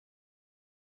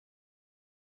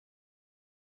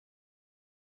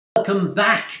Welcome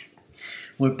back.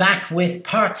 We're back with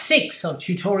part 6 of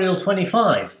tutorial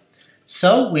 25.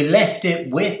 So we left it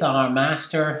with our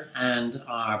master and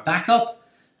our backup.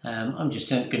 I'm just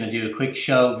going to do a quick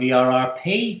show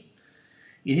VRRP.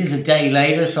 It is a day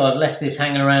later, so I've left this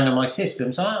hanging around in my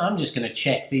system. So I'm just going to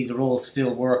check these are all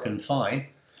still working fine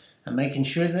and making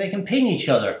sure that they can ping each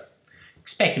other.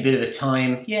 Expect a bit of a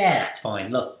time. Yeah, that's fine.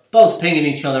 Look, both pinging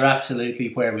each other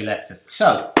absolutely where we left it.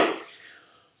 So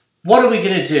what are we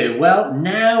going to do? Well,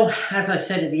 now, as I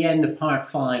said at the end of part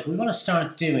 5, we want to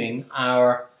start doing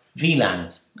our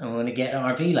VLANs. And we're going to get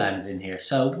our VLANs in here.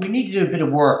 So we need to do a bit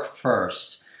of work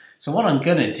first. So what I'm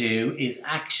going to do is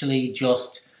actually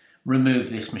just remove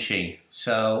this machine.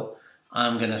 So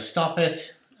I'm going to stop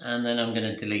it and then I'm going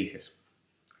to delete it.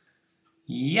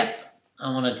 Yep,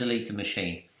 I want to delete the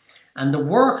machine. And the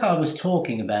work I was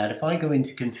talking about, if I go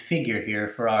into configure here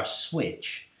for our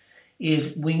switch,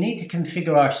 is we need to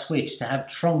configure our switch to have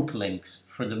trunk links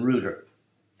for the router.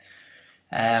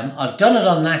 I've done it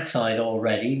on that side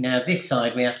already. Now this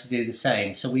side we have to do the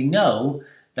same. So we know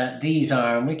that these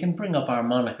are, and we can bring up our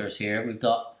monikers here, we've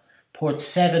got port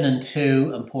 7 and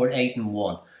 2 and port 8 and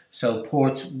 1. So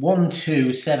ports 1,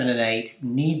 2, 7 and 8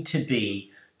 need to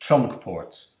be trunk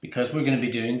ports because we're going to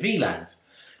be doing VLANs.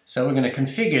 So we're going to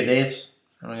configure this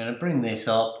and we're going to bring this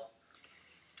up.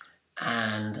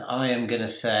 And I am going to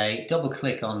say, double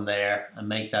click on there and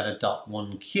make that a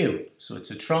 .1Q. So it's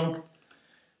a trunk,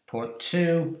 port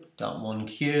 2,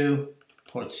 .1Q,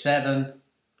 port 7,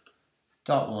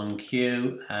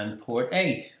 .1Q, and port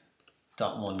 8,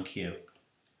 .1Q.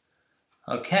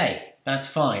 Okay, that's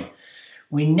fine.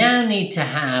 We now need to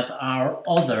have our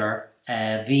other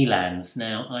VLANs.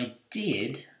 Now I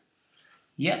did,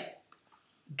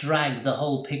 drag the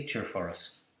whole picture for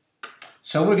us.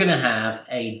 So we're going to have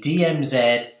a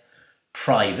DMZ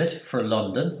private for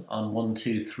London on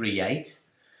 1238,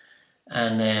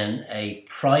 and then a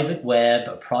private web,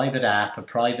 a private app, a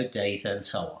private data, and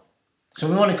so on. So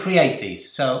we want to create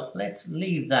these. So let's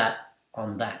leave that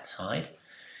on that side,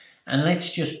 and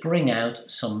let's just bring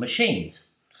out some machines.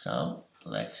 So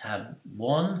let's have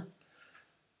 1,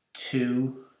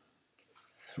 2,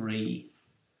 3,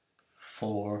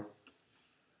 4,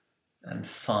 and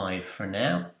 5 for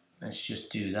now. Let's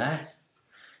just do that.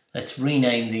 Let's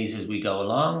rename these as we go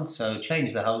along. So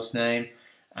change the host name.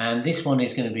 And this one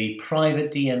is going to be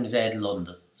private DMZ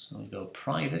London. So we go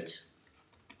private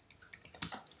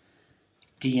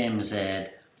DMZ.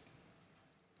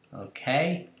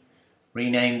 Okay.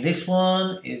 Rename this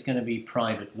one is going to be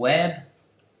private web.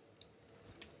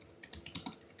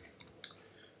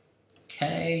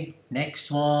 Okay. Next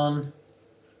one,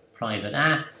 private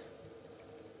app.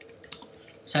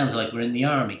 Sounds like we're in the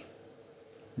army.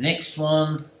 Next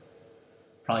one,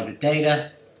 private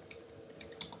data.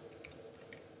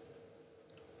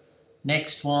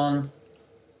 Next one,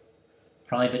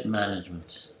 private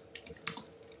management.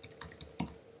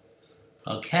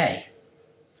 Okay,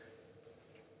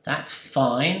 that's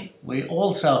fine. We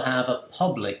also have a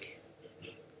public.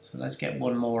 So let's get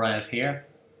one more out here.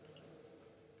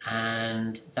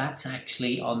 And that's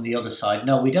actually on the other side.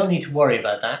 No, we don't need to worry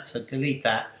about that, so delete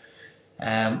that.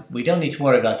 We don't need to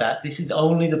worry about that. This is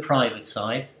only the private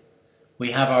side.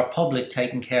 We have our public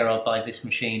taken care of by this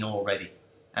machine already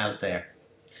out there.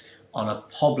 On a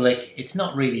public, it's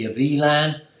not really a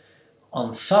VLAN. On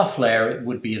SoftLayer, it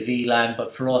would be a VLAN,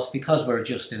 but for us, because we're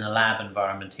just in a lab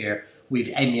environment here,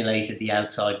 we've emulated the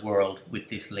outside world with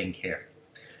this link here.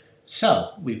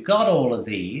 So we've got all of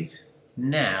these.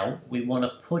 Now we want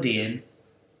to put in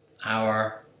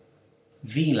our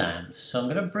VLANs. So I'm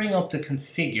going to bring up the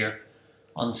configure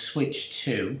on switch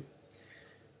 2,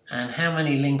 and how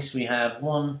many links we have?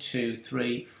 1, 2,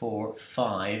 3, 4,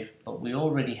 5, but we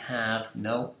already have,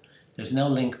 no, there's no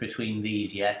link between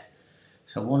these yet.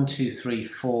 So 1, 2, 3,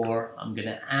 4, I'm going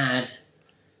to add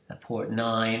a port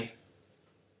 9,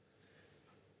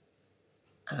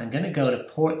 and I'm going to go to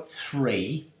port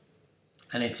 3,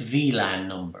 and it's VLAN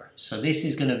number. So this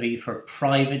is going to be for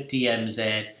private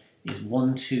DMZ is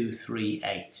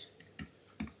 1238.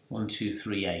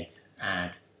 1238.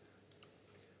 Add.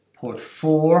 Port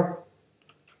 4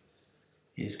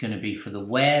 is going to be for the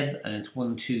web, and it's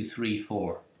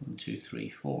 1234.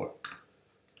 1234.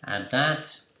 Add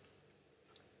that.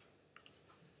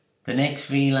 The next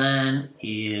VLAN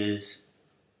is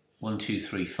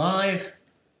 1235.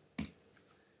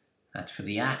 That's for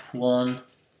the app one.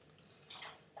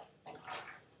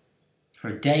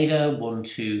 For data,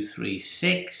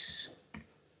 1236.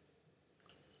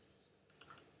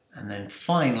 And then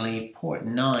finally, port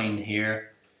 9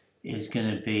 here is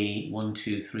going to be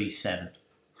 1237.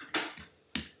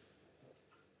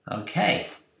 Okay,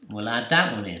 we'll add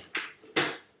that one in.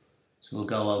 So we'll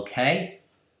go OK.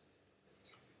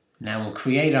 Now we'll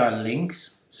create our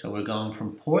links. So we're going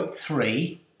from port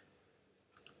 3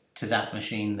 to that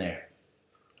machine there.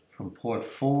 From port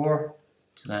 4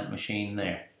 to that machine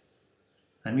there.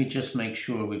 Let me just make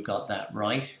sure we've got that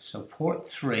right. So port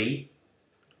 3,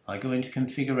 I go into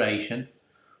configuration.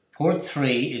 Port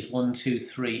 3 is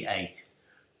 1238.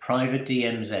 Private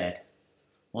DMZ.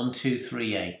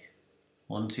 1238.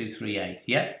 1238.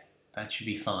 Yep, that should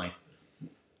be fine.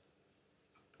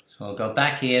 So I'll go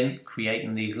back in,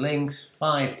 creating these links.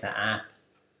 5 to app.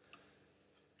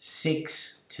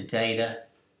 6 to data.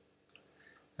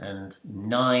 And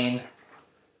 9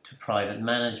 to private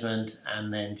management.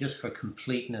 And then just for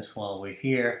completeness while we're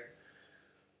here,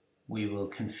 we will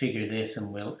configure this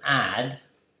and we'll add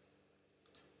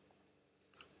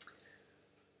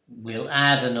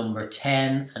a number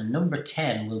 10, and number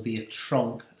 10 will be a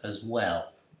trunk as well.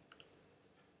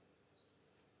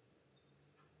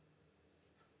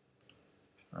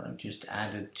 I've just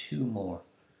added 2 more.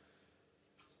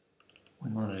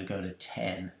 We wanted to go to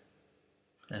 10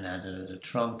 and add it as a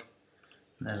trunk,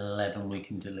 and then 11 we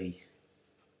can delete.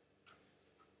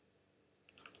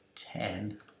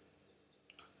 10,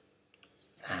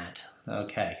 add.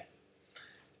 Okay.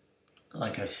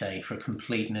 Like I say, for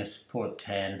completeness, port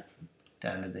 10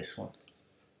 down to this one.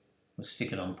 We'll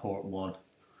stick it on port 1.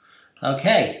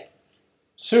 Okay,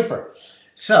 super.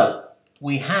 So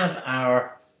we have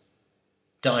our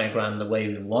diagram the way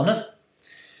we want it.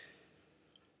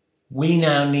 We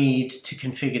now need to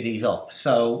configure these up.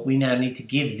 So we now need to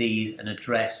give these an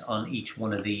address on each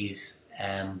one of these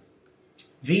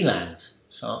VLANs.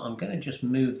 So I'm going to just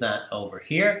move that over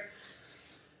here.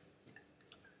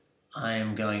 I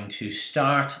am going to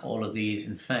start all of these.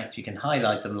 In fact, you can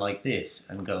highlight them like this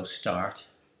and go start,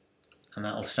 and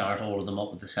that will start all of them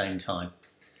up at the same time.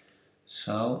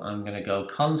 So I'm going to go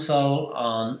console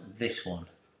on this one.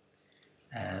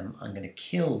 I'm going to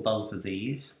kill both of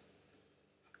these.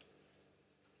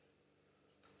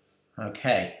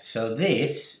 Okay, so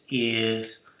this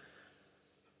is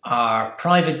our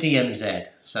private DMZ.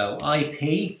 So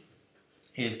IP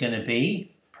is going to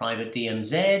be private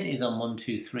DMZ is on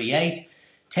 1238.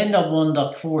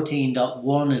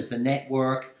 10.1.14.1 is the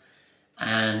network,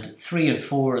 and 3 and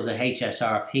 4 are the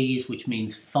HSRPs, which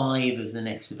means 5 is the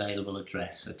next available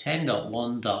address. So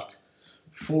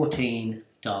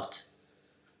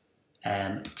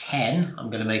 10.1.14.10. I'm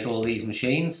going to make all these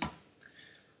machines.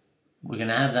 We're going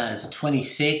to have that as a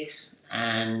 26,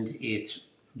 and its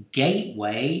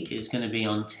gateway is going to be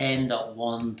on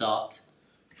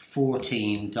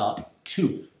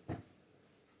 10.1.14.2.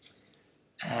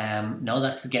 No,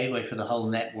 that's the gateway for the whole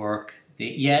network.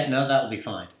 Yeah, no, that'll be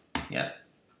fine. Yeah.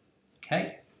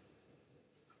 Okay.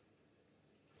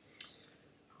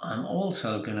 I'm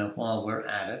also going to, while we're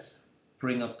at it,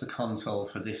 bring up the console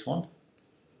for this one.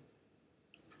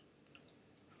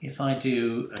 If I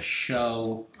do a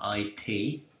show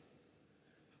IP,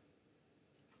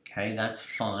 okay, that's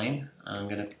fine. I'm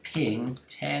going to ping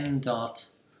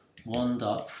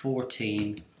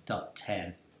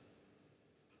 10.1.14.10.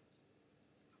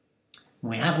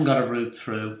 We haven't got a route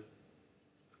through.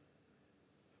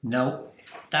 No,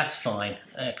 that's fine.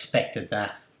 I expected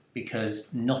that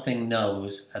because nothing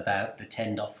knows about the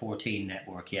 10.14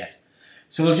 network yet.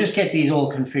 So we'll just get these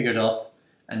all configured up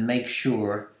and make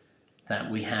sure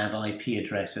that we have IP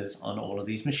addresses on all of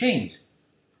these machines.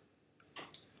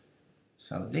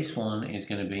 So this one is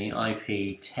going to be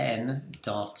IP 10.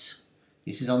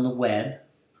 This is on the web.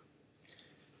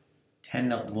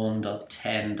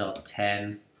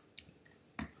 10.1.10.10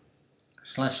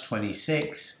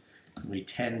 /26 will be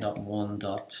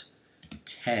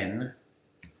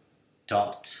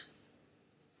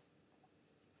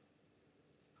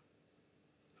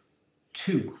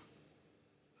 10.1.10.2.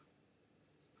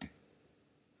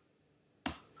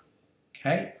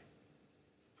 Okay,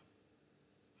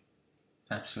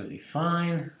 it's absolutely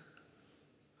fine.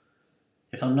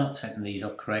 If I'm not setting these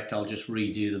up correct, I'll just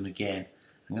redo them again.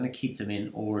 I'm going to keep them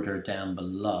in order down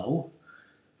below.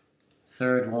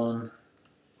 Third one.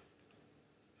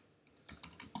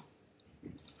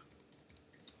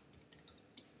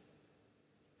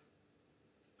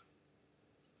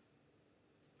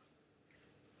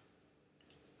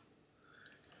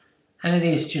 And it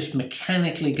is just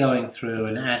mechanically going through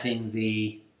and adding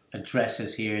the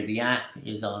addresses here. The app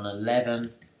is on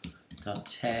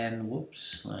 11.10,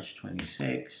 whoops,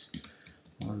 /26,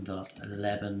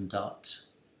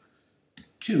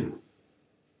 1.11.2.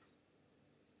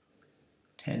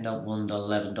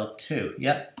 10.1.11.2,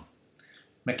 yep.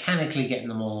 Mechanically getting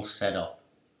them all set up.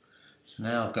 So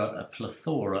now I've got a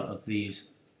plethora of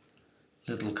these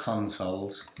little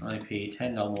consoles. IP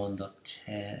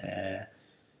 10.1.10.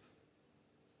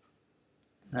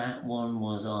 That one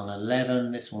was on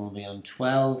 11. This one will be on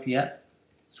 12. Yep.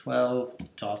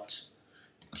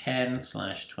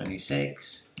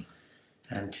 12.10/26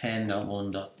 and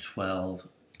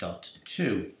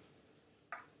 10.1.12.2.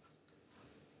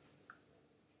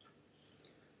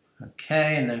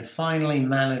 Okay, and then finally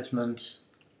management.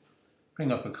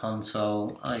 Bring up a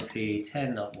console. IP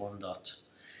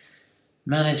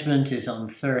 10.1.management is on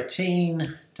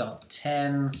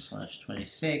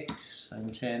 13.10/26 and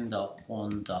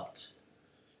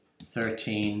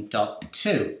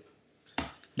 10.1.13.2.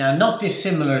 Now, not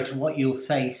dissimilar to what you'll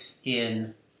face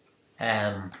in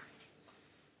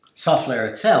SoftLayer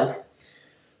itself,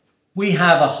 we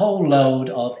have a whole load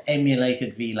of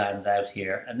emulated VLANs out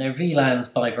here, and they're VLANs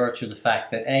by virtue of the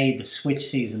fact that A, the switch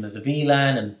sees them as a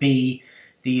VLAN, and B,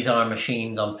 these are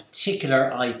machines on particular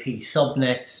IP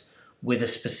subnets with a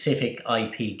specific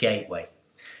IP gateway.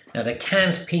 Now, they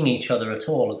can't ping each other at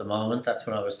all at the moment. That's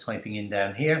what I was typing in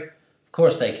down here. Of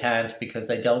course they can't, because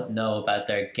they don't know about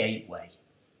their gateway.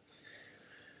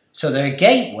 So their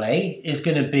gateway is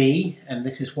going to be, and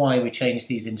this is why we changed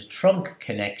these into trunk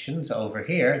connections over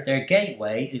here, their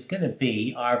gateway is going to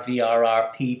be our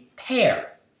VRRP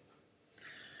pair.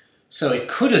 So it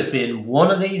could have been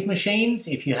one of these machines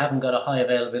if you haven't got a high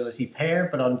availability pair,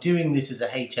 but I'm doing this as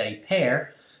a HA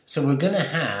pair, so we're going to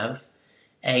have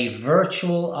a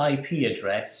virtual IP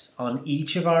address on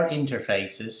each of our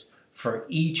interfaces for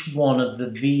each one of the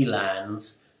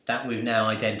VLANs that we've now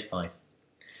identified.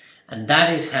 And that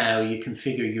is how you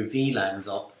configure your VLANs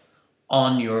up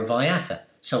on your Viata.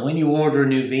 So when you order a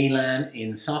new VLAN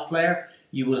in SoftLayer,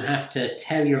 you will have to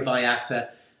tell your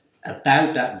Viata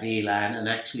about that VLAN and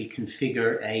actually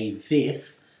configure a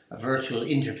VIF, a virtual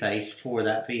interface for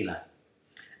that VLAN.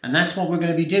 And that's what we're going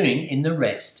to be doing in the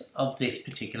rest of this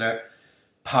particular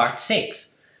part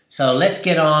 6. So let's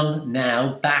get on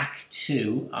now back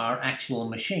to our actual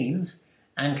machines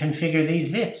and configure these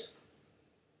VIFs.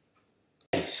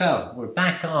 So we're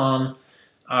back on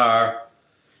our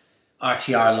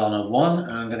RTR Lana 1, and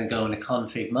I'm going to go into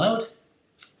config mode.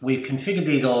 We've configured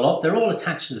these all up. They're all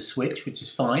attached to the switch, which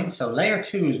is fine. So layer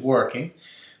 2 is working.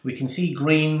 We can see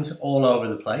greens all over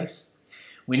the place.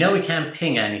 We know we can't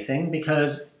ping anything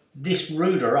because this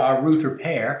router, our router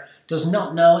pair, does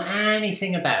not know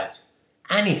anything about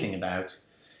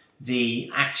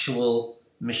the actual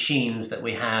machines that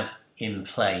we have in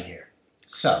play here.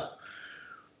 So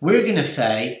we're going to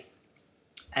say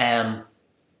add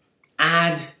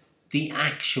the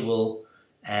actual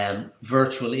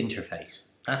virtual interface.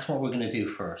 That's what we're going to do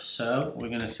first. So we're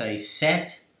going to say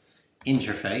set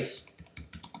interface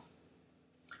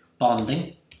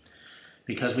bonding,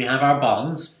 because we have our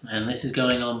bonds, and this is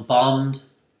going on bond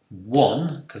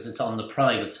 1 because it's on the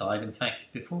private side. In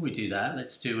fact, before we do that,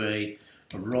 let's do a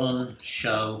run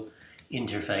show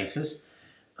interfaces.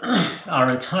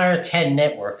 Our entire 10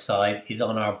 network side is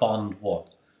on our bond 1.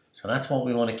 So that's what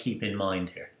we want to keep in mind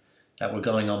here, that we're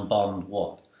going on bond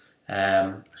 1.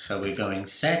 So we're going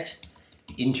set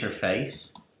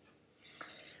interface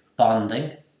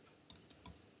bonding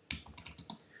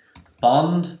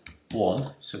bond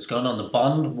 1. So it's going on the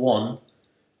bond 1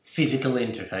 physical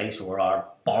interface, or our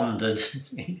bonded.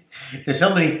 There's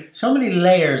so many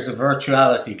layers of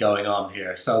virtuality going on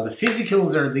here. So the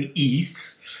physicals are the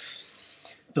ETHs.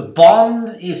 The bond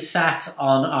is sat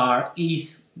on our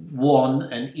ETH1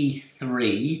 and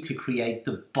ETH3 to create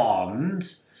the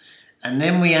bond. And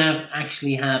then we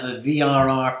actually have a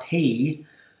VRRP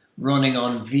running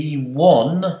on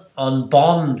V1 on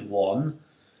bond 1.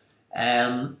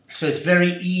 So it's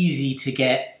very easy to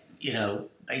get,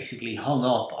 basically hung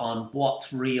up on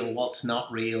what's real, what's not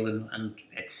real, and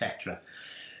etc.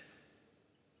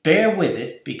 Bear with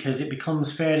it, because it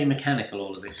becomes fairly mechanical,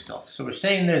 all of this stuff. So we're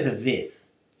saying there's a VIF,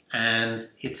 and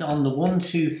it's on the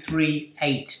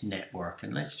 1238 network,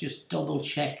 and let's just double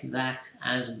check that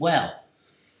as well.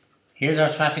 Here's our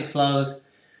traffic flows.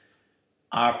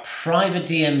 Our private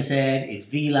DMZ is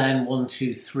VLAN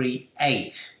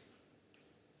 1238.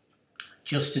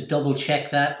 Just to double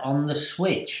check that on the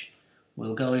switch,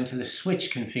 we'll go into the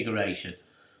switch configuration.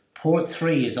 Port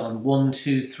 3 is on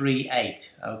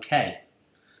 1238. Okay,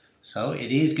 so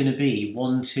it is going to be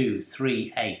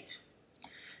 1238.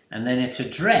 And then its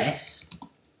address,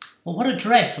 well, what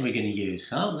address are we going to use?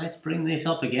 So let's bring this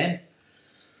up again.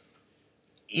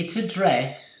 Its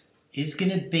address is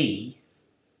going to be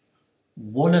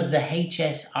one of the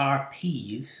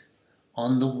HSRPs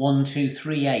on the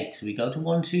 1238. So we go to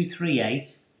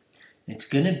 1238, it's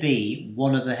going to be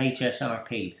one of the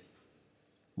HSRPs,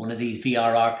 one of these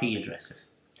VRRP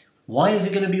addresses. Why is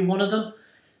it going to be one of them?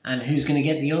 And who's going to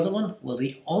get the other one? Well,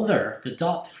 the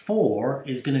dot 4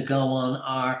 is going to go on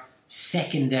our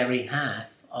secondary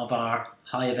half of our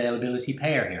high availability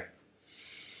pair here.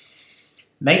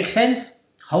 Make sense?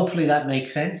 Hopefully that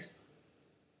makes sense.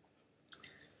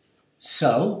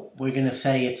 So we're going to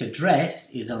say its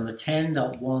address is on the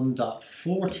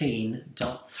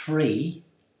 10.1.14.3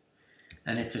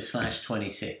 and it's a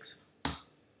 /26.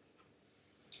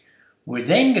 We're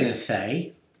then going to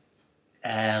say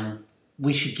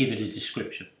we should give it a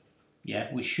description. Yeah,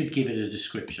 we should give it a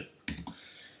description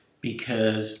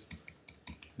because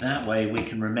that way we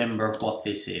can remember what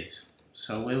this is.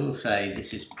 So we will say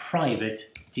this is private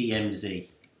DMZ.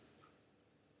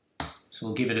 So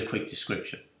we'll give it a quick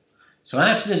description. So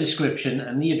after the description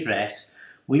and the address,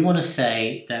 we want to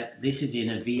say that this is in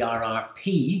a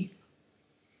VRRP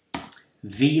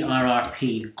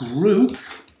group,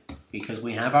 because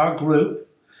we have our group,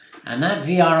 and that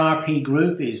VRRP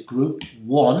group is group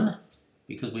 1,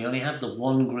 because we only have the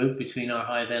one group between our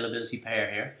high availability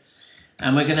pair here,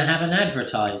 and we're going to have an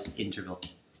advertise interval,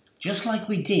 just like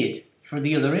we did for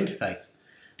the other interface.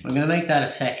 We're going to make that a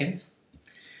second.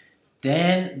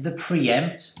 Then the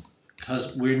preempt,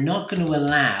 because we're not going to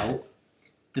allow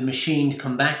the machine to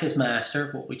come back as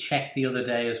master, what we checked the other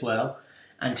day as well,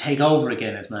 and take over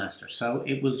again as master. So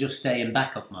it will just stay in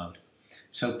backup mode.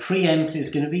 So preempt is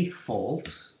going to be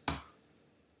false.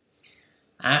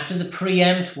 After the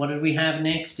preempt, what did we have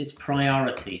next? It's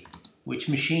priority. Which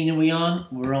machine are we on?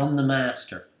 We're on the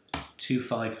master,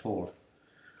 254.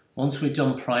 Once we've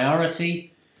done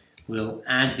priority, we'll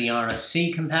add the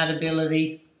RFC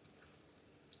compatibility.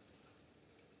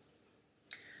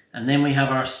 And then we have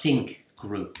our sync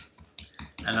group.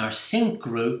 And our sync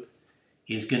group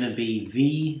is going to be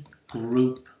V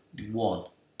group 1.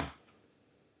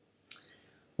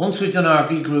 Once we've done our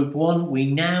V group 1, we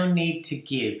now need to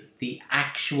give the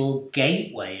actual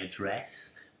gateway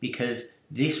address because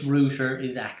this router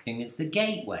is acting as the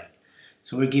gateway.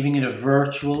 So we're giving it a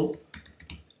virtual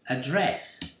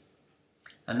address.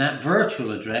 And that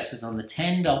virtual address is on the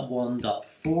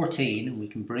 10.1.14, and we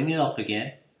can bring it up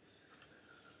again.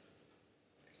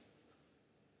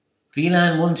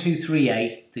 VLAN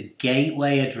 1238, the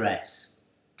gateway address,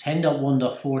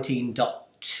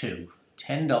 10.1.14.2,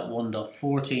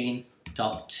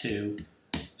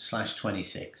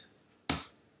 10.1.14.2/26.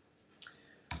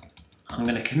 I'm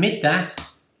going to commit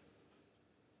that,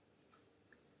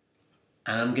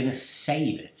 and I'm going to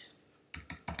save it.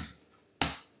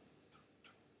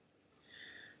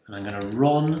 And I'm going to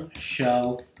run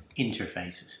show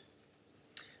interfaces.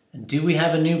 And do we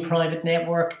have a new private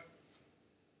network?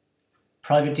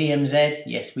 Private DMZ?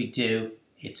 Yes, we do.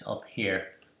 It's up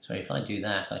here. So if I do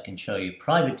that, I can show you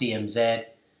private DMZ.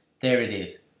 There it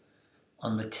is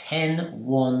on the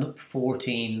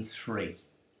 10.1.14.3.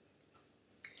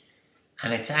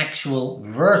 And its actual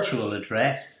virtual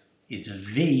address, its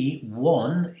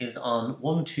V1 is on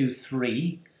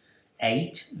 123.8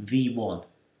 V1.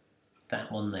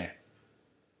 That one there.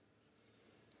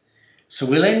 So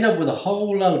we'll end up with a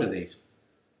whole load of these.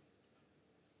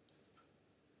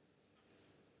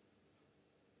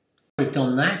 We've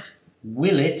done that.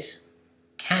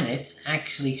 Can it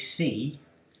actually see,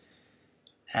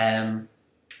 can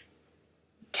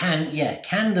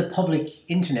the public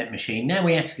internet machine, now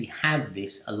we actually have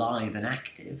this alive and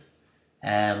active,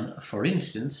 for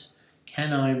instance,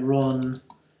 can I run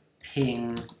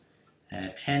ping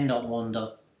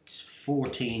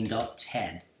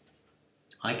 10.1.14.10?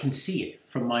 I can see it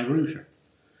from my router.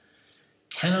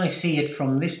 Can I see it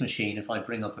from this machine if I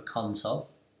bring up a console?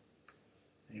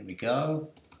 There we go.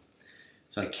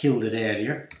 So I killed it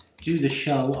earlier. Do the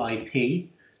show IP.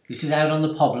 This is out on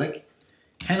the public.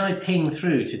 Can I ping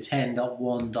through to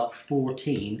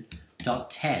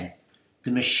 10.1.14.10,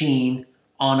 the machine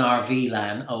on our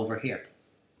VLAN over here?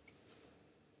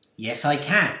 Yes, I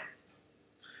can.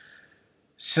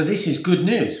 So this is good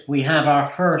news. We have our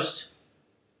first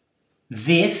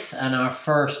VIF and our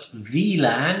first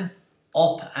VLAN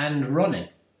up and running.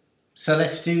 So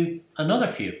let's do another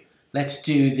few. Let's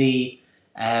do the,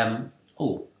 I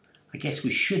guess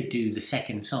we should do the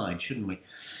second side, shouldn't we?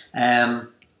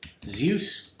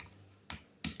 Zeus.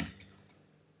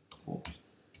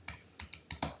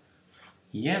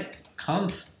 Yep,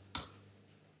 conf.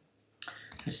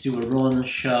 Let's do a run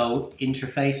show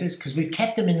interfaces because we've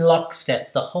kept them in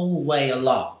lockstep the whole way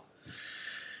along.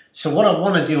 So what I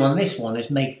want to do on this one is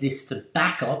make this the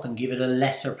backup and give it a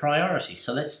lesser priority.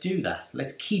 So let's do that.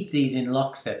 Let's keep these in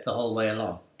lockstep the whole way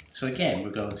along. So again,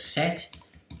 we're going set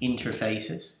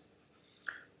interfaces,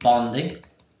 bonding,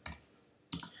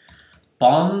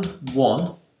 bond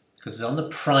 1, because it's on the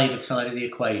private side of the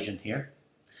equation here.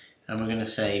 and we're going to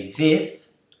say VIF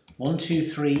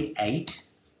 1238.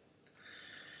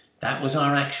 That was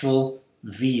our actual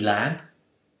VLAN.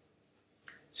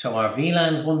 So our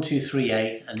VLAN's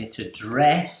 1238 and its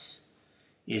address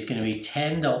is going to be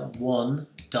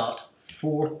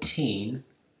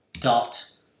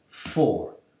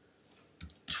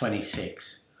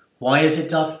 10.1.14.4.26. Why is it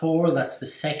 .4? That's the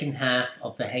second half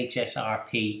of the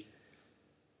HSRP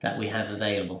that we have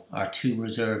available, our two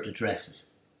reserved addresses.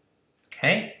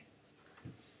 Okay?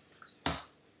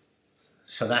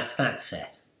 So that's that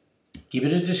set. Give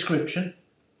it a description,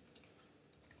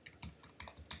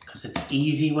 because it's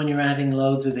easy when you're adding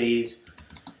loads of these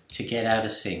to get out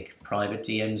of sync. Private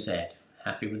DMZ.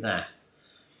 Happy with that.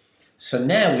 So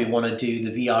now we want to do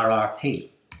the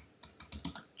VRRP.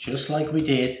 Just like we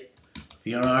did.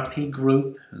 VRRP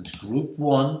group, and it's group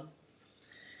 1.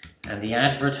 And the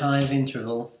advertise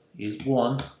interval is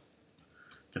 1.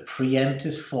 The preempt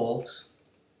is false.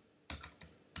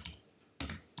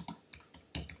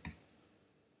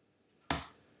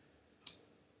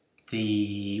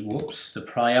 The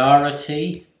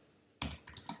priority,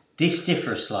 this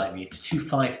differs slightly. It's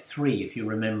 253 if you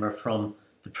remember from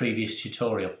the previous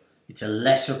tutorial. It's a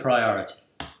lesser priority.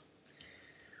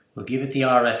 We'll give it the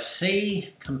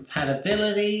RFC,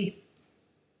 compatibility,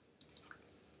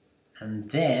 and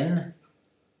then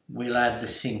we'll add the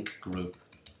sync group.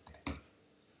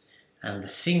 And the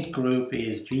sync group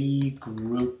is V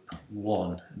group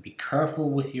 1. And be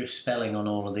careful with your spelling on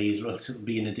all of these, or else it'll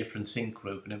be in a different sync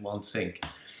group and it won't sync.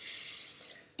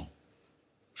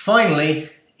 Finally,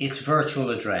 it's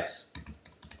virtual address.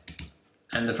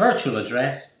 And the virtual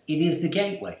address, it is the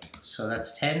gateway. So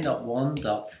that's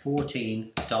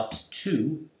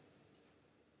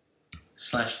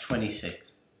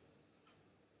 10.1.14.2/26.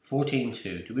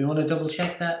 14.2. Do we want to double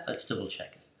check that? Let's double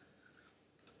check it.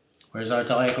 Where's our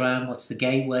diagram? What's the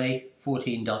gateway?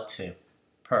 14.2.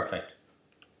 Perfect.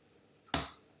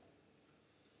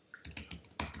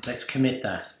 Let's commit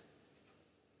that.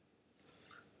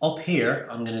 Up here,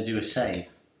 I'm going to do a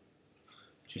save.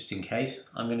 Just in case,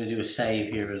 I'm going to do a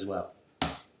save here as well.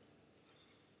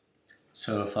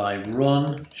 So if I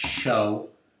run show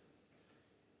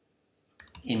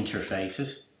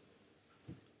interfaces,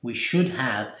 we should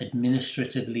have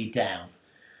administratively down.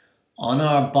 On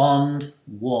our bond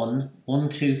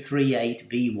 1238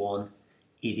 V1,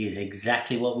 it is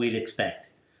exactly what we'd expect.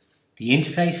 The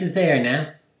interface is there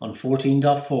now on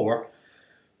 14.4,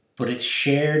 but its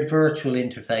shared virtual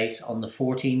interface on the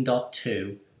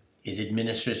 14.2 is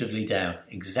administratively down.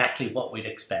 Exactly what we'd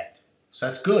expect. So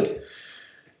that's good.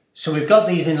 So we've got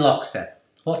these in lockstep.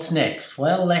 What's next?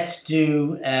 Well, let's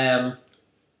do our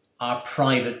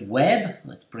private web.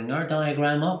 Let's bring our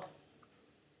diagram up.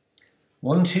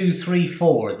 1, 2, 3,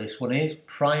 4. This one is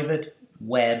private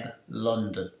web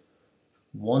London.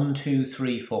 1, 2,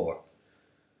 3, 4.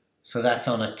 So that's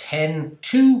on a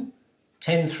 10.2,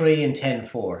 10.3 and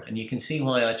 10.4. And you can see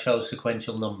why I chose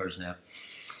sequential numbers now.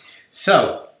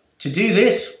 So to do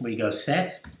this, we go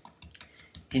set,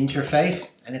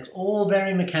 interface, and it's all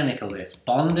very mechanical this.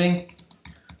 Bonding,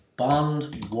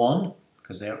 bond 1,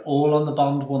 because they're all on the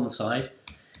bond 1 side.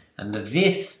 And the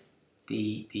VIF,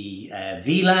 the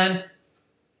VLAN,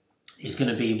 is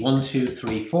going to be 1, 2,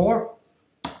 3, 4.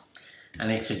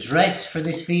 And its address for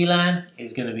this VLAN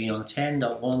is going to be on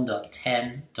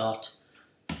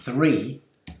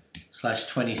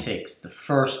 10.1.10.3/26, the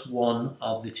first one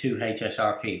of the two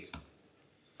HSRPs.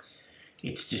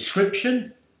 Its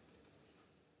description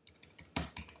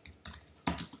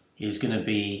is going to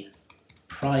be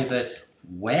private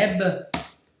web.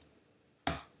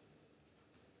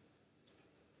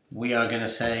 We are going to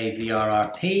say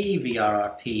VRRP,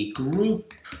 VRRP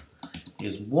group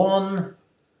is 1,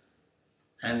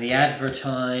 and the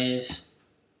advertise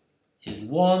is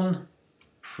 1,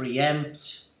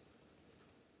 preempt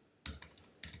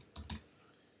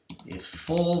is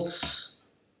false.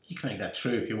 You can make that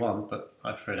true if you want, but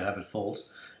I prefer to have it false.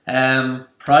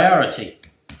 Priority.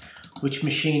 Which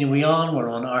machine are we on? We're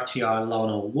on RTR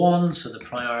LON 01, so the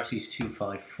priority is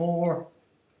 254.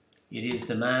 It is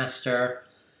the master.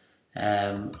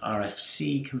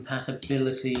 RFC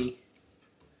compatibility.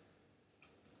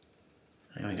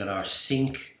 And we got our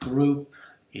sync group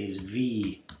is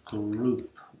V group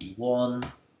 1.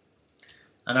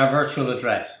 And our virtual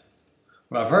address.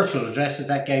 Well, our virtual address is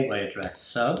that gateway address.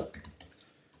 So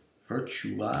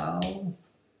virtual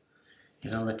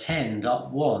is on the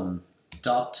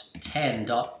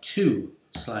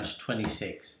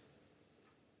 10.1.10.2/26.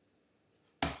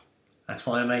 That's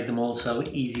why I made them all so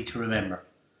easy to remember.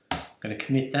 I'm going to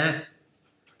commit that.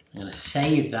 I'm going to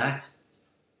save that.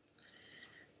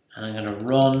 And I'm going to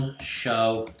run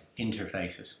show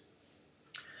interfaces.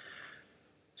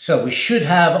 So we should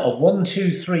have a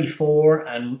 1234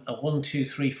 and a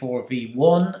 1234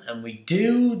 v1, and we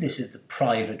do. This is the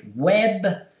private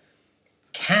web.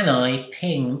 Can I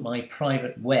ping my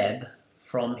private web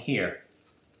from here?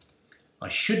 I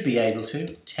should be able to.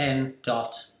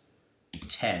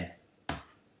 10.10.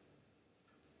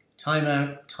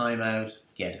 Timeout, timeout,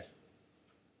 get it.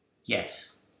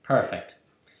 Yes, perfect.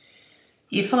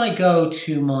 If I go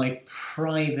to my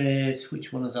private,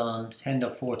 which one is on?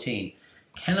 10.14.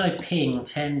 Can I ping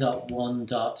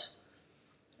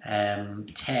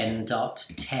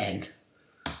 10.1.10.10?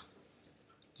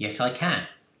 Yes, I can.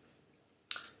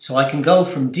 So I can go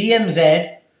from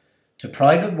DMZ to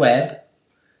private web,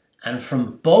 and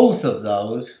from both of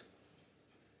those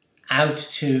out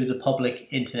to the public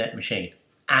internet machine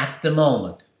at the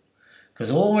moment. Because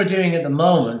all we're doing at the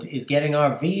moment is getting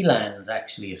our VLANs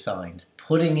actually assigned,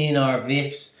 putting in our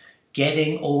VIFs,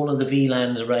 getting all of the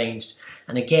VLANs arranged.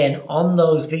 And again, on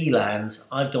those VLANs,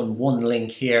 I've done one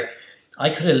link here. I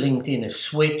could have linked in a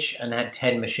switch and had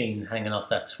 10 machines hanging off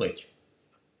that switch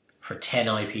for 10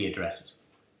 IP addresses.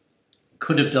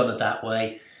 Could have done it that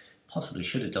way. Possibly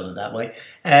should have done it that way.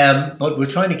 But we're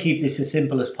trying to keep this as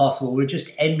simple as possible. We're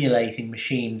just emulating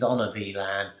machines on a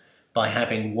VLAN by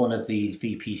having one of these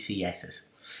VPCSs.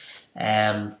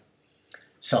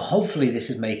 So hopefully this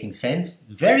is making sense.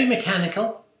 Very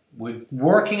mechanical. We're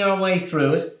working our way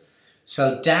through it.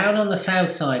 So down on the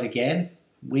south side again,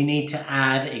 we need to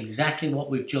add exactly what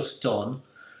we've just done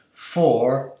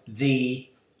for the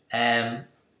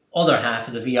other half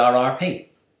of the VRRP,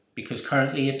 because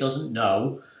currently it doesn't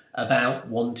know about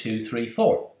 1, 2, 3,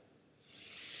 4.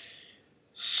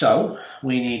 So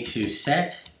we need to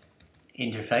set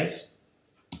interface,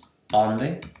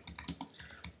 bonding,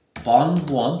 bond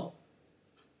 1.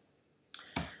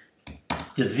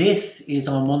 The VIF is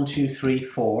on 1, 2, 3,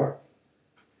 4.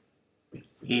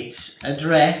 Its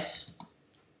address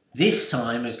this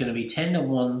time is going to be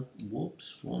 10.1,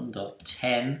 whoops,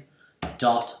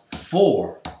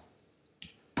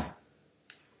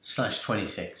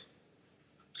 1.10.4/26.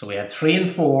 So we had 3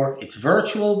 and 4. Its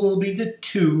virtual will be the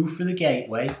 2 for the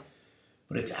gateway,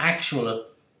 but its actual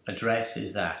address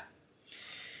is that.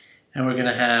 And we're going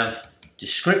to have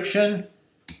description,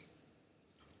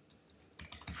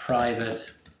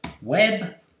 private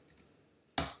web,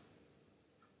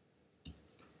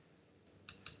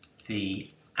 the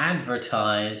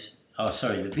advertise, the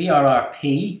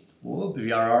VRRP,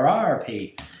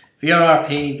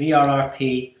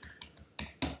 VRRP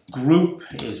group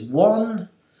is 1,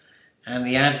 and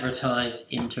the advertise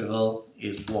interval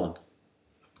is 1.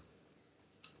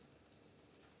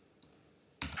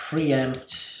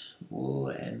 Preempt,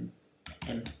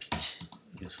 empt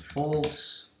is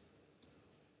false.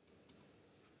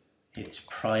 Its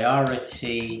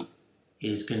priority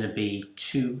is going to be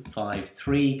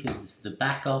 253 because it's the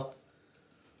backup.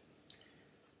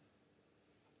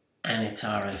 And its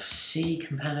RFC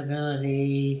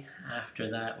compatibility. After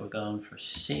that, we're going for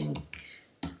sync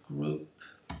group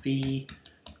V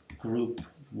group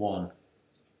 1.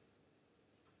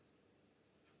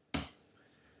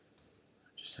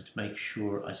 Just have to make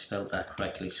sure I spelled that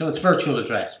correctly. So it's virtual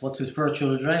address. What's its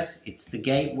virtual address? It's the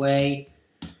gateway.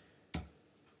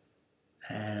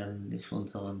 This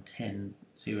one's on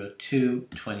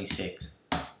 10.02.26.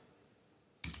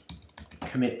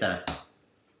 Commit that.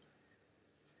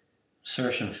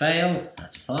 Assertion failed,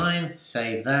 that's fine.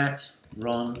 Save that,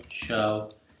 run, show,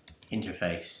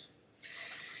 interface.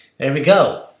 There we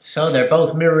go. So they're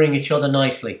both mirroring each other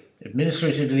nicely.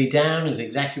 Administratively down is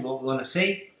exactly what we want to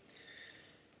see.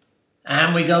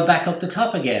 And we go back up the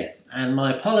top again. And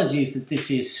my apologies that this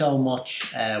is so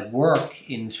much work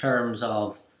in terms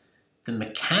of the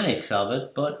mechanics of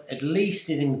it, but at least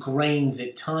it ingrains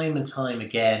it time and time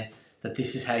again that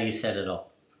this is how you set it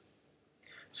up.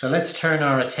 So let's turn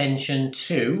our attention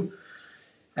to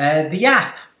the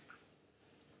app.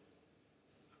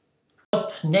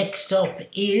 Next up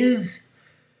is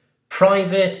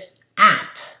private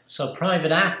app. So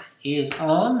private app is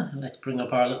on. Let's bring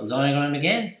up our little diagram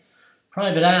again.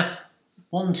 Private app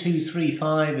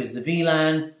 1235 is the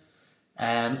VLAN,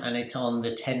 and it's on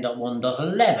the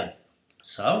 10.1.11.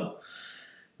 So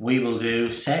we will do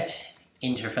set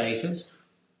interfaces,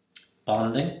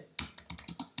 bonding,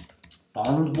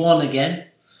 bond 1 again,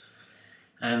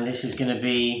 and this is going to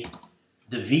be,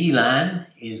 the VLAN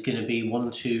is going to be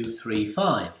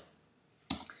 1235,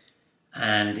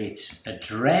 and its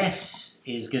address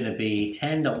is going to be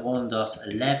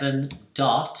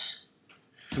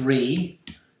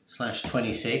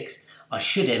 10.1.11.3/26. I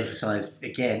should emphasize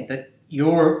again that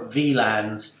your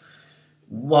VLANs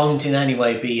won't in any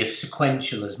way be as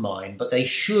sequential as mine, but they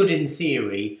should in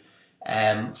theory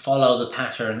follow the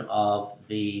pattern of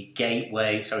the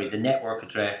gateway, sorry, the network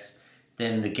address,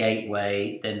 then the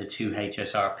gateway, then the two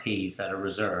HSRPs that are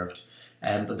reserved.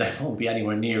 But they won't be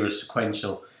anywhere near as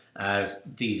sequential as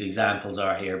these examples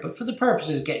are here. But for the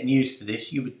purposes of getting used to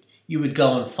this, you would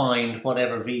go and find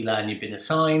whatever VLAN you've been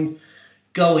assigned,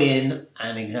 go in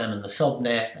and examine the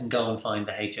subnet, and go and find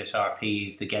the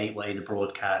HSRPs, the gateway, the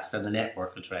broadcast, and the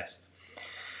network address.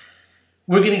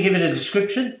 We're going to give it a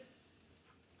description.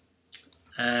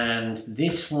 And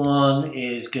this one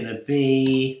is going to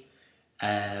be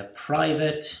a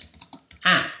private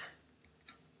app.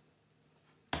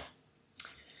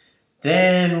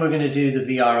 Then we're going to do the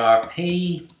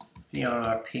VRRP.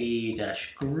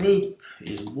 VRRP-group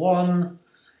is 1.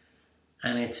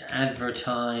 And its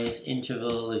advertise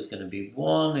interval is going to be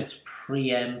 1. Its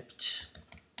preempt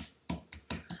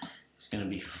is going to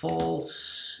be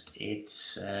false.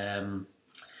 Its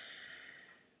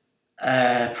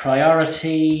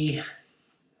priority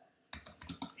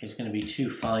is going to be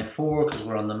 254 because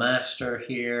we're on the master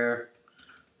here.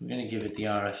 I'm going to give it the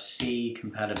RFC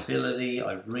compatibility.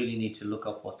 I really need to look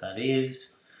up what that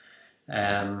is.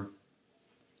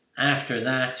 After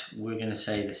that, we're going to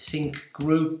say the sync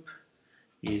group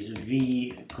is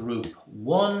V group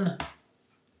 1.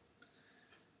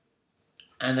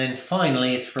 And then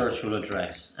finally, its virtual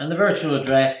address. And the virtual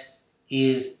address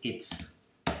is its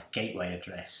gateway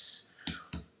address,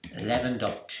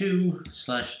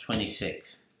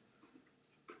 11.2/26.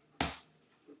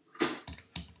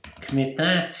 Commit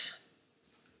that.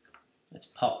 Let's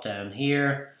pop down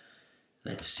here.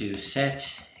 Let's do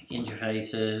set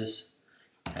interfaces,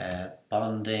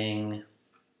 bonding,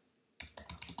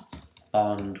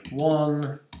 bond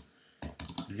 1.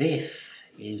 VIF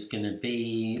is going to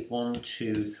be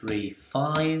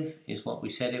 1235 is what we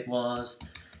said it was.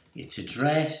 Its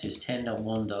address is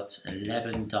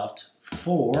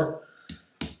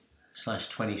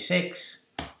 10.1.11.4/26.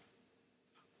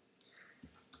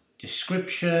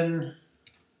 Description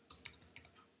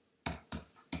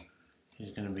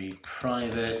is going to be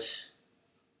private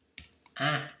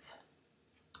app.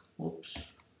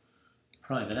 Whoops.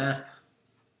 Private app.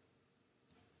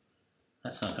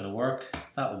 That's not going to work.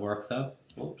 That'll work though.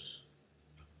 Whoops.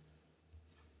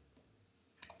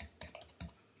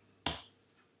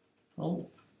 Oh,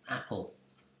 Apple.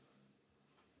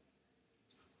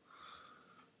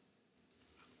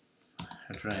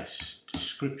 Address,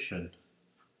 description.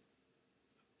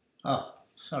 Oh,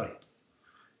 sorry.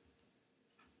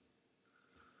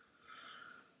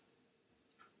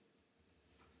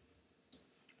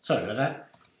 Sorry about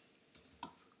that.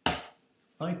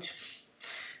 Right.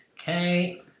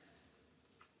 Okay.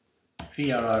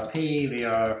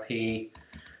 VRRP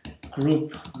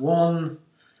group 1.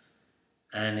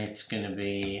 And it's going to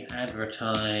be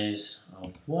advertise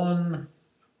of 1.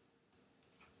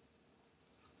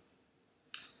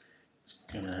 It's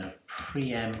going to have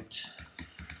preempt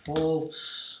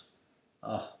false.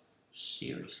 Oh,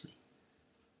 seriously.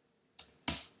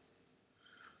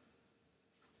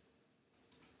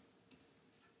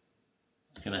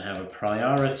 It's going to have a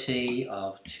priority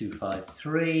of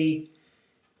 253.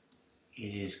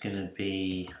 It is going to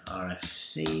be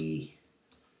RFC.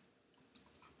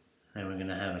 Then we're going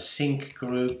to have a sync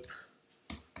group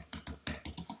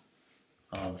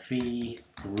of V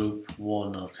group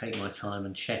 1. I'll take my time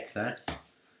and check that.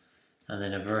 And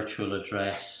then a virtual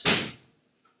address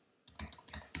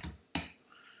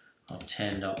of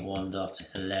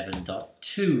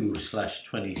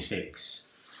 10.1.11.2/26.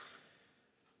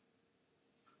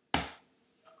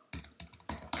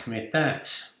 Commit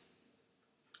that.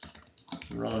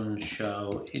 Run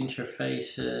show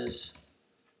interfaces.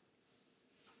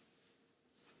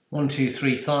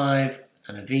 1235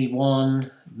 and a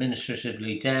V1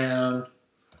 administratively down.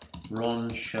 Run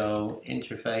show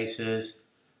interfaces.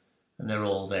 And they're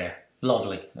all there.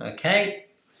 Lovely. Okay.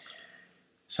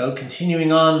 So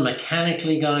continuing on,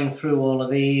 mechanically going through all of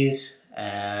these,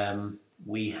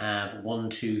 we have 1,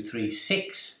 2, 3,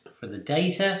 6 for the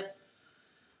data.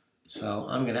 So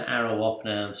I'm going to arrow up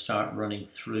now and start running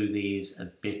through these a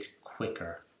bit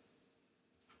quicker.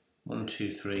 1,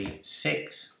 2, 3,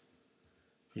 6.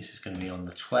 This is going to be on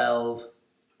the 12.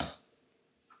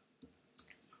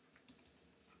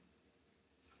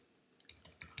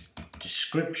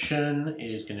 Description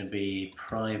is going to be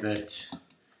private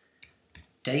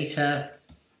data.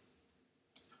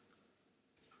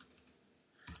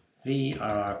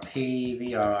 VRRP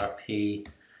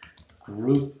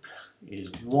group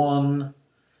is 1,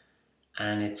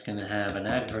 and it's going to have an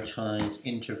advertise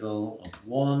interval of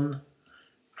 1,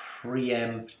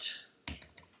 preempt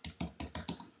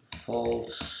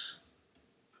false,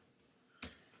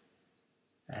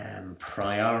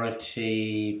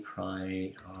 priority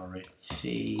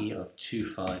of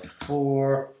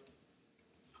 254.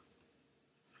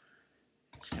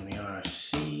 It's going to be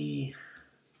RC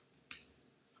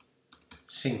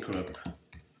sync group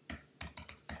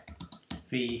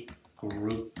V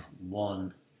group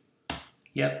 1.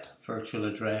 Yep, virtual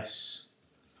address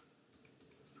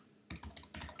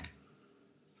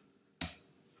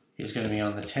is going to be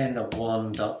on the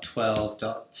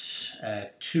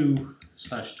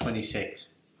 10.1.12.2/26.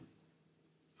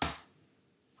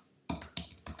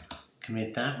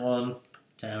 Commit that one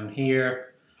down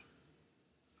here.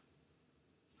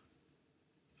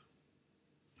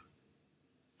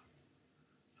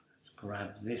 Let's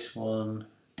grab this one,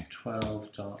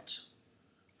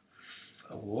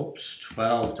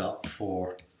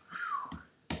 12.4.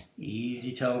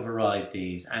 Easy to override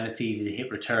these, and it's easy to hit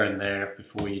return there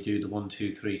before you do the 1,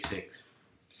 2, 3, 6.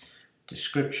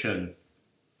 Description.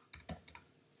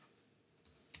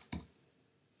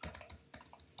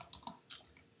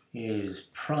 Is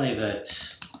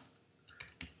private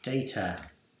data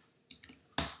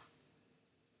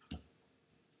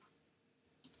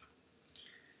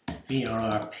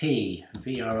VRRP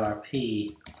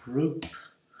group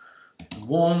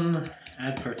 1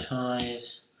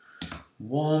 advertise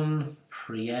 1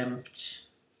 preempt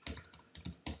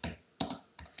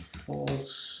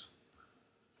false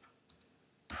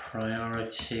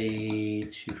priority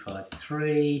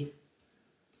 253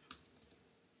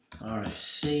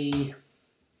 RFC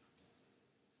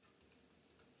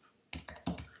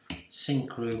sync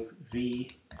group V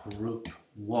group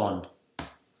 1,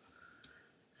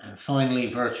 and finally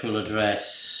virtual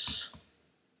address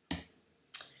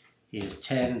is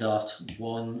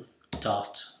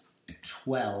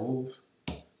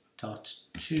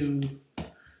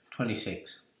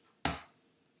 10.1.12.226.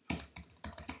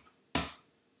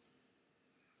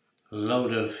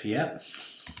 Load of, yep,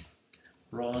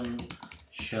 run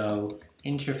show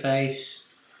interface,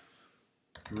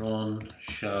 run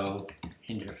show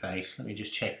interface. Let me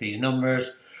just check these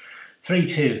numbers.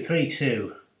 32,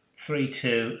 32,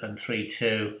 32 and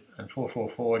 32 and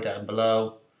 444 down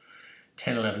below.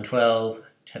 10, 11, 12,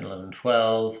 10, 11,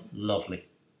 12. Lovely.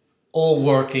 All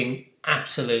working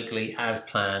absolutely as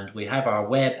planned. We have our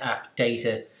web app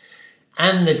data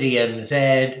and the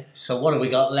DMZ. So what have we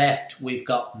got left? We've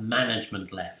got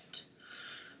management left.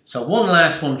 So one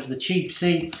last one for the cheap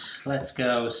seats. Let's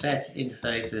go set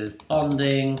interfaces,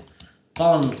 bonding,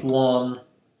 bond 1.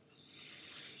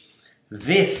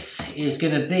 VIF is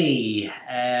going to be,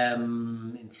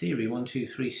 in theory,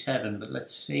 1237, but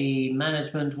let's see,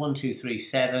 management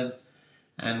 1237,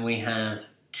 and we have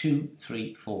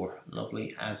 234.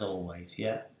 Lovely as always,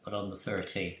 yeah, but on the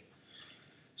 13th.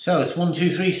 So it's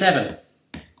 1237.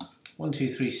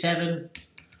 1237.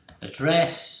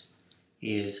 Address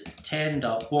is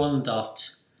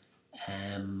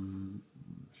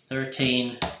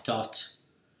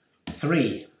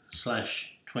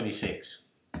 10.1.13.3/26.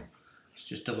 Let's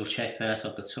just double check that.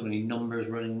 I've got so many numbers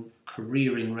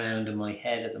careering round in my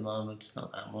head at the moment.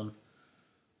 Not that one.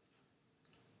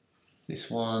 This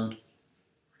one.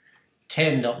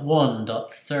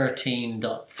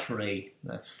 10.1.13.3.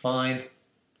 That's fine.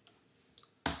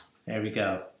 There we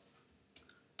go.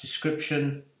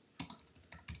 Description.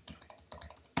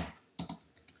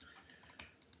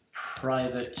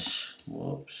 Private,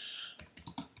 whoops,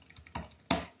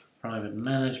 private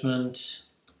management,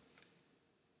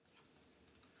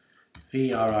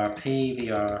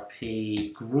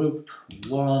 VRRP group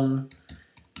 1,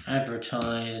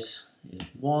 advertise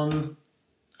is 1,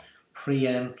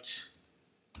 preempt,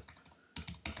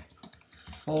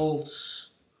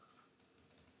 false,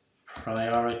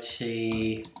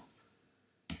 priority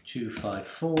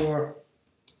 254,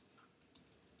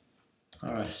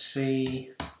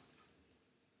 RFC,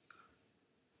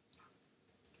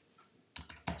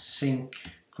 sync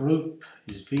group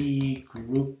is V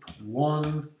group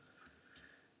 1,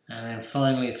 and then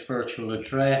finally its virtual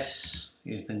address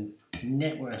is the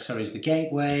network, sorry, is the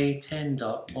gateway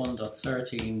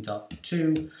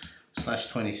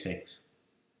 10.1.13.2/26.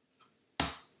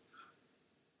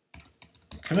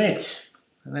 Commit,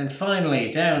 and then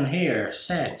finally down here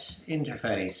set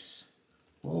interface,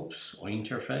 whoops,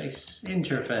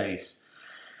 interface,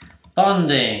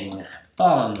 bonding,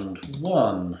 bond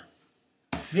 1.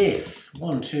 VIF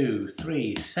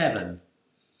 1237.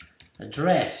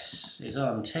 Address is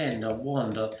on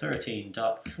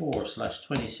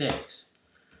 10.1.13.4/26.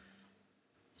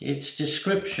 Its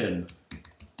description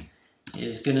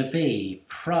is going to be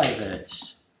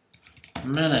private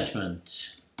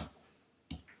management.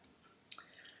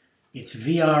 It's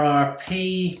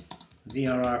VRRP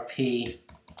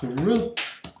group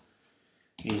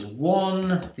is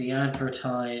 1, the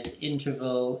advertised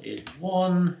interval is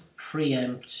 1,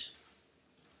 preempt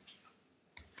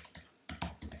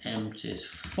empt is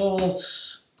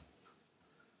false,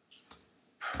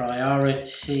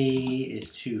 priority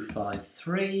is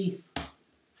 253,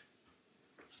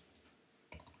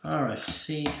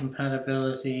 RFC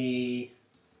compatibility,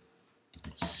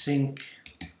 sync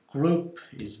group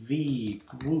is V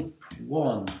group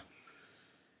 1.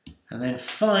 And then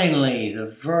finally, the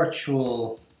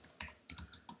virtual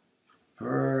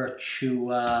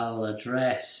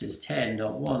address is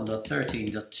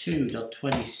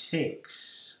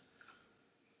 10.1.13.2.26.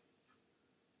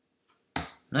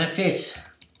 That's it.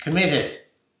 Committed.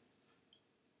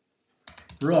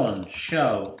 Run,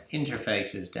 show,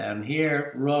 interfaces down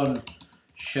here. Run,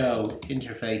 show,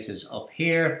 interfaces up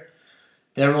here.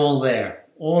 They're all there.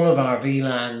 All of our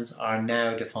VLANs are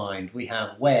now defined. We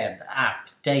have web, app,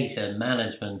 data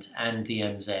management, and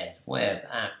DMZ. Web,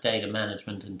 app, data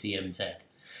management, and DMZ.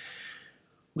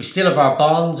 We still have our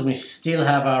bonds, and we still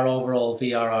have our overall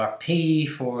VRRP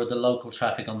for the local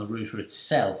traffic on the router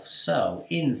itself. So,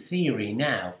 in theory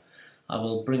now, I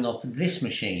will bring up this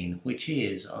machine, which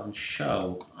is on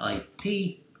show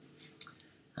IP,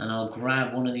 and I'll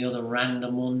grab one of the other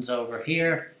random ones over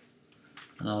here,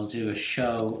 and I'll do a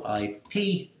show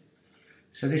IP.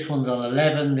 So this one's on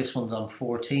 11, this one's on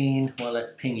 14. Well,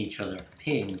 let's ping each other.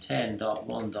 Ping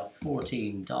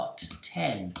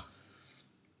 10.1.14.10.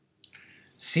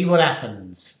 See what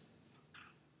happens.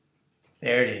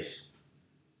 There it is.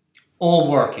 All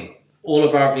working. All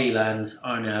of our VLANs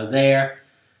are now there.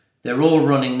 They're all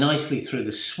running nicely through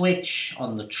the switch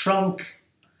on the trunk.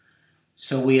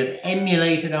 So we have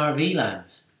emulated our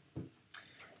VLANs.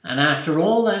 And after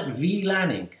all that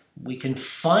VLANing, we can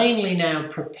finally now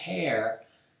prepare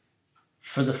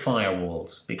for the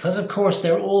firewalls. Because of course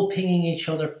they're all pinging each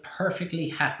other perfectly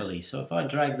happily. So if I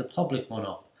drag the public one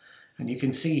up, and you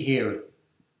can see here,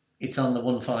 it's on the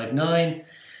 159,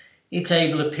 it's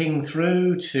able to ping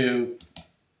through to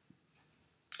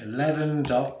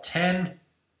 11.10.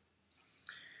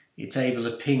 It's able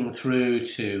to ping through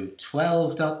to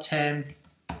 12.10.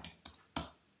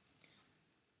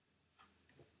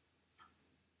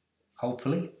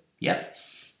 Hopefully, yep.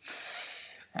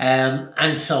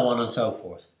 And so on and so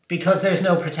forth. Because there's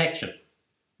no protection.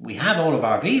 We have all of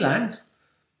our VLANs,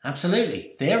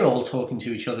 absolutely. They're all talking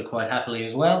to each other quite happily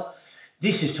as well.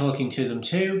 This is talking to them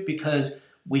too because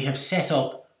we have set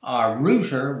up our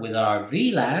router with our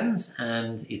VLANs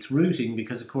and it's routing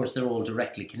because of course they're all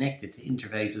directly connected to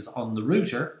interfaces on the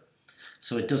router.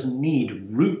 So it doesn't need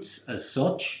routes as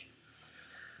such.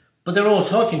 But they're all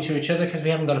talking to each other because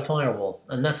we haven't got a firewall.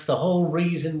 And that's the whole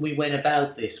reason we went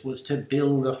about this, was to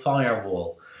build a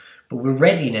firewall. But we're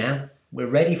ready now. We're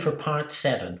ready for part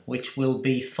 7, which will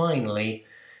be finally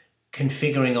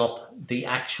configuring up the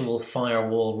actual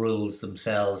firewall rules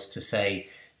themselves to say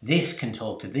this can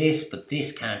talk to this, but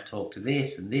this can't talk to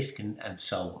this, and this can, and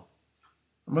so on.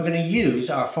 And we're going to use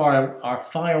our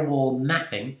firewall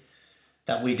mapping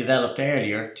that we developed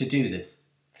earlier to do this.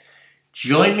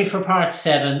 Join me for part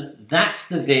 7. That's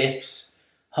the VIFs.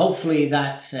 Hopefully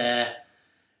that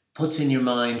puts in your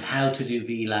mind how to do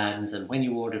VLANs, and when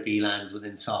you order VLANs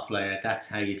within SoftLayer, that's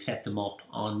how you set them up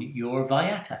on your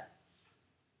Viata.